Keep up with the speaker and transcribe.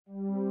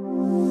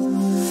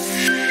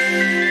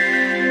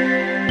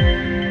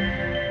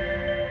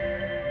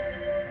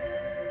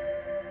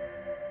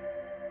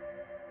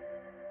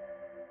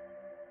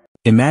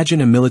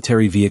Imagine a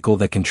military vehicle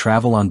that can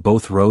travel on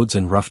both roads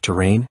and rough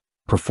terrain,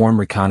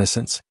 perform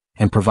reconnaissance,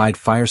 and provide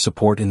fire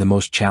support in the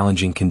most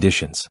challenging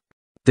conditions.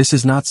 This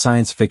is not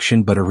science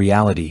fiction but a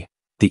reality,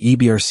 the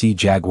EBRC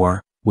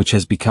Jaguar, which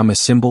has become a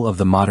symbol of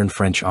the modern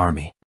French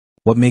army.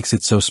 What makes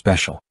it so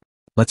special?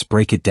 Let's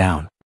break it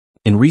down.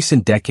 In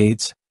recent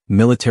decades,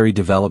 military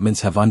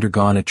developments have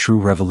undergone a true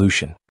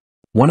revolution.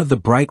 One of the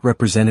bright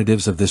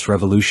representatives of this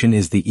revolution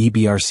is the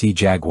EBRC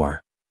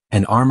Jaguar,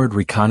 an armored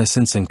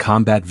reconnaissance and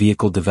combat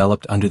vehicle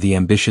developed under the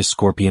ambitious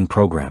Scorpion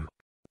program.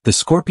 The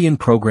Scorpion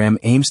program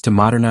aims to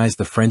modernize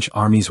the French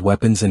Army's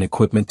weapons and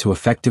equipment to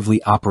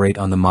effectively operate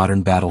on the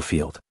modern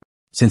battlefield.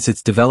 Since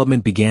its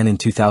development began in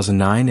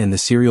 2009 and the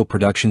serial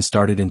production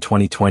started in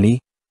 2020,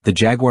 the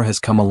Jaguar has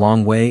come a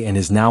long way and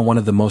is now one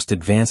of the most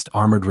advanced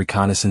armored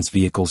reconnaissance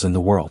vehicles in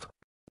the world.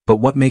 But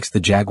what makes the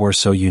Jaguar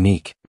so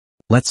unique?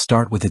 Let's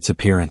start with its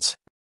appearance.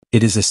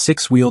 It is a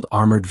six-wheeled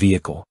armored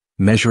vehicle,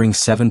 measuring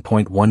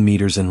 7.1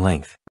 meters in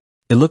length.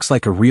 It looks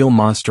like a real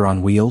monster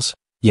on wheels,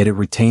 yet it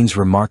retains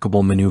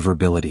remarkable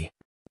maneuverability.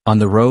 On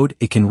the road,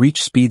 it can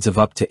reach speeds of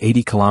up to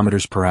 80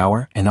 kilometers per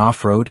hour, and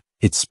off-road,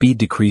 its speed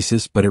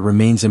decreases but it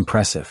remains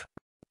impressive.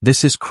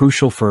 This is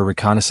crucial for a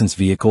reconnaissance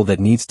vehicle that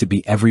needs to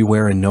be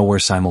everywhere and nowhere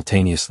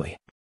simultaneously.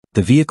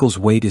 The vehicle's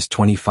weight is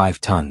 25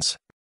 tons.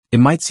 It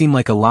might seem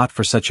like a lot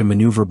for such a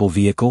maneuverable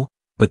vehicle,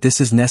 but this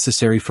is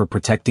necessary for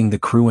protecting the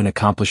crew and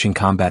accomplishing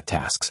combat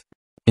tasks.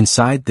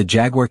 Inside, the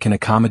Jaguar can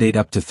accommodate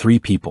up to 3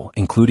 people,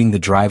 including the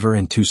driver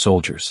and 2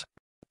 soldiers.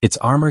 Its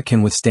armor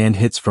can withstand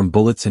hits from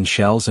bullets and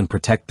shells and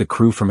protect the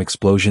crew from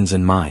explosions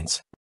and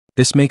mines.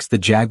 This makes the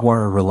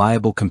Jaguar a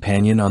reliable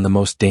companion on the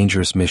most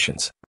dangerous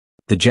missions.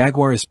 The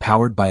Jaguar is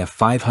powered by a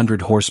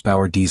 500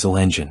 horsepower diesel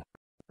engine.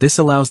 This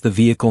allows the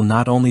vehicle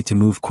not only to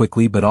move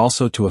quickly but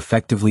also to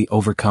effectively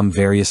overcome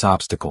various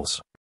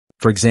obstacles.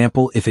 For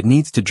example, if it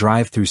needs to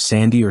drive through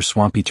sandy or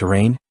swampy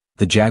terrain,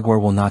 the Jaguar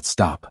will not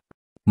stop.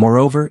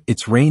 Moreover,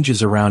 its range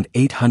is around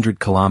 800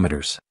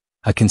 kilometers,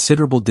 a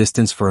considerable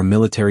distance for a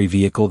military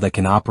vehicle that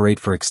can operate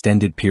for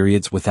extended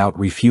periods without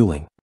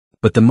refueling.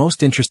 But the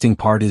most interesting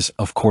part is,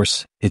 of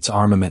course, its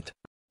armament.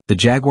 The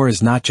Jaguar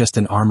is not just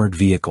an armored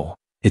vehicle,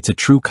 it's a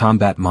true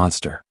combat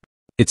monster.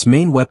 Its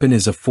main weapon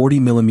is a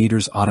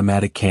 40mm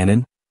automatic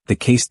cannon, the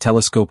Case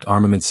Telescoped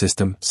Armament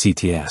System,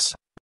 CTS.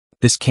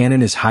 This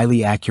cannon is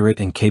highly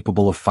accurate and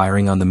capable of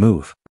firing on the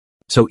move.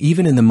 So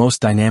even in the most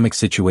dynamic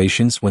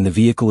situations when the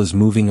vehicle is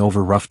moving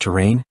over rough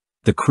terrain,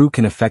 the crew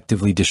can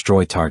effectively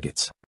destroy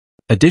targets.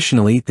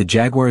 Additionally, the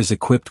Jaguar is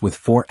equipped with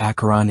 4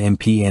 Acheron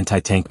MP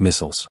anti-tank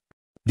missiles.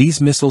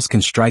 These missiles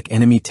can strike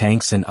enemy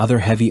tanks and other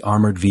heavy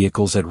armored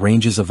vehicles at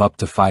ranges of up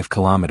to 5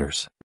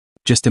 kilometers.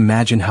 Just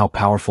imagine how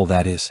powerful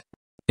that is.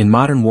 In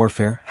modern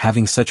warfare,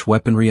 having such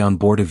weaponry on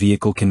board a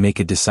vehicle can make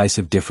a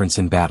decisive difference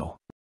in battle.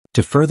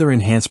 To further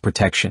enhance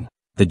protection,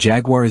 the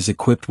Jaguar is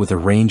equipped with a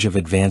range of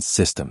advanced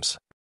systems.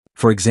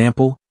 For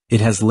example,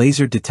 it has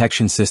laser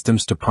detection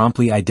systems to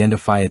promptly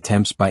identify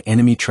attempts by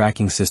enemy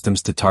tracking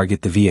systems to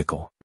target the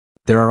vehicle.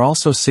 There are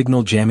also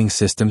signal jamming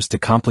systems to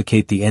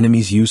complicate the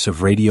enemy's use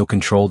of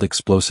radio-controlled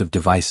explosive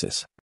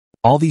devices.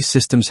 All these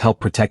systems help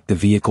protect the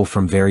vehicle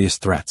from various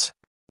threats.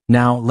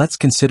 Now, let's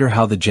consider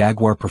how the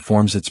Jaguar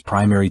performs its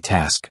primary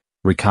task,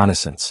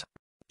 reconnaissance.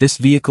 This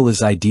vehicle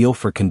is ideal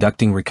for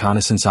conducting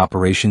reconnaissance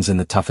operations in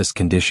the toughest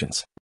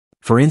conditions.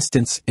 For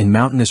instance, in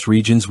mountainous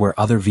regions where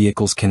other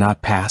vehicles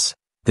cannot pass,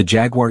 the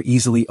Jaguar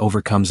easily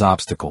overcomes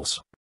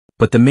obstacles.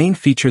 But the main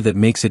feature that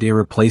makes it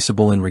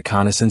irreplaceable in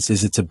reconnaissance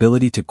is its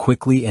ability to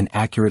quickly and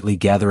accurately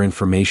gather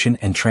information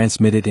and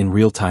transmit it in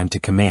real time to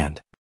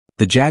command.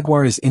 The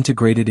Jaguar is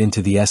integrated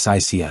into the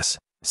SICS,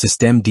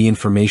 Système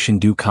d'Information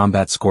du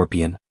Combat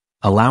Scorpion,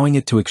 allowing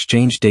it to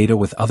exchange data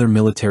with other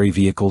military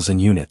vehicles and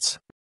units.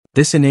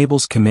 This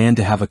enables command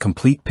to have a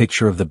complete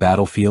picture of the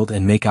battlefield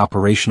and make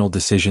operational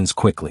decisions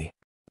quickly.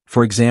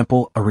 For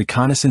example, a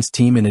reconnaissance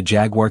team in a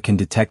Jaguar can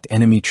detect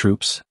enemy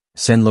troops,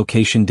 send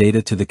location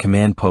data to the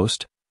command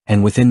post,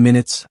 and within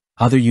minutes,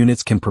 other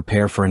units can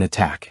prepare for an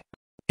attack.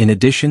 In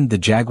addition, the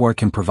Jaguar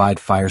can provide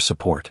fire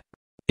support.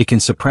 It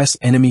can suppress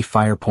enemy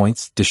fire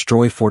points,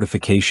 destroy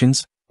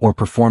fortifications, or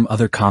perform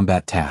other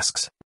combat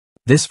tasks.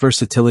 This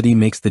versatility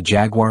makes the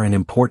Jaguar an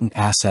important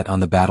asset on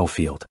the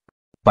battlefield.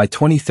 By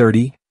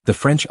 2030, the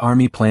French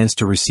Army plans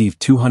to receive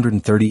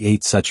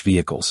 238 such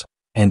vehicles,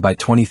 and by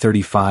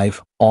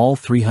 2035, all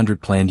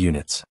 300 planned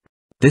units.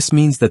 This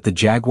means that the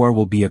Jaguar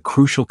will be a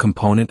crucial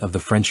component of the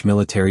French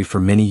military for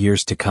many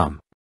years to come.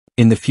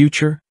 In the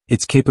future,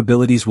 its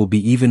capabilities will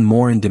be even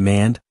more in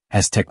demand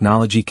as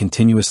technology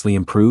continuously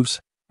improves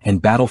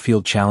and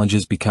battlefield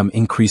challenges become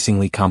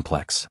increasingly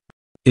complex.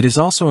 It is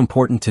also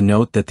important to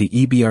note that the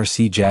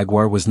EBRC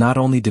Jaguar was not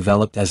only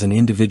developed as an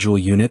individual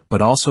unit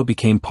but also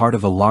became part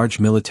of a large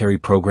military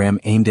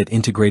program aimed at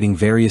integrating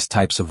various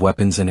types of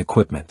weapons and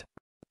equipment.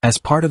 As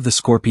part of the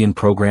Scorpion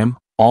program,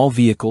 all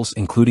vehicles,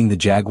 including the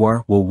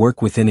Jaguar, will work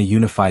within a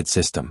unified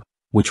system,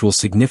 which will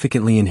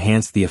significantly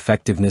enhance the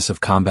effectiveness of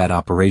combat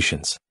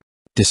operations.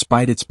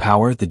 Despite its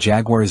power, the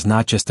Jaguar is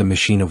not just a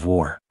machine of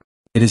war.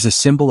 It is a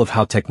symbol of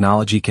how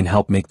technology can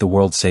help make the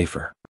world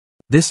safer.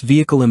 This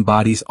vehicle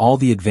embodies all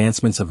the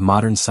advancements of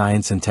modern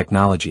science and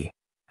technology: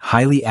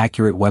 highly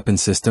accurate weapon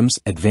systems,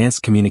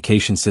 advanced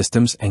communication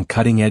systems, and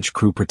cutting-edge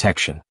crew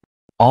protection.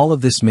 All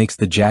of this makes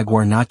the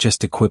Jaguar not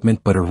just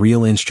equipment but a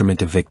real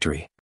instrument of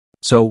victory.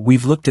 So,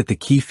 we've looked at the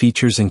key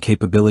features and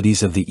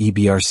capabilities of the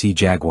EBRC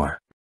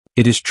Jaguar.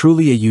 It is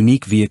truly a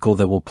unique vehicle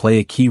that will play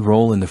a key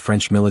role in the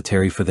French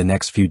military for the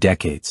next few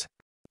decades.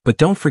 But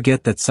don't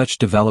forget that such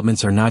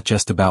developments are not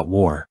just about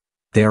war.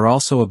 They are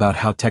also about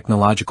how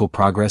technological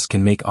progress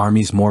can make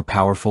armies more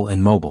powerful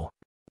and mobile.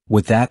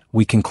 With that,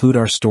 we conclude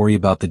our story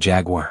about the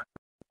Jaguar.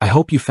 I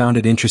hope you found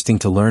it interesting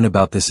to learn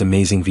about this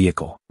amazing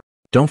vehicle.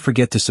 Don't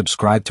forget to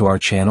subscribe to our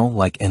channel,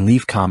 like, and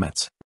leave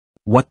comments.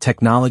 What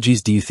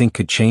technologies do you think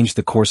could change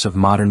the course of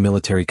modern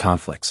military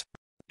conflicts?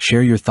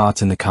 Share your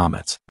thoughts in the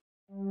comments.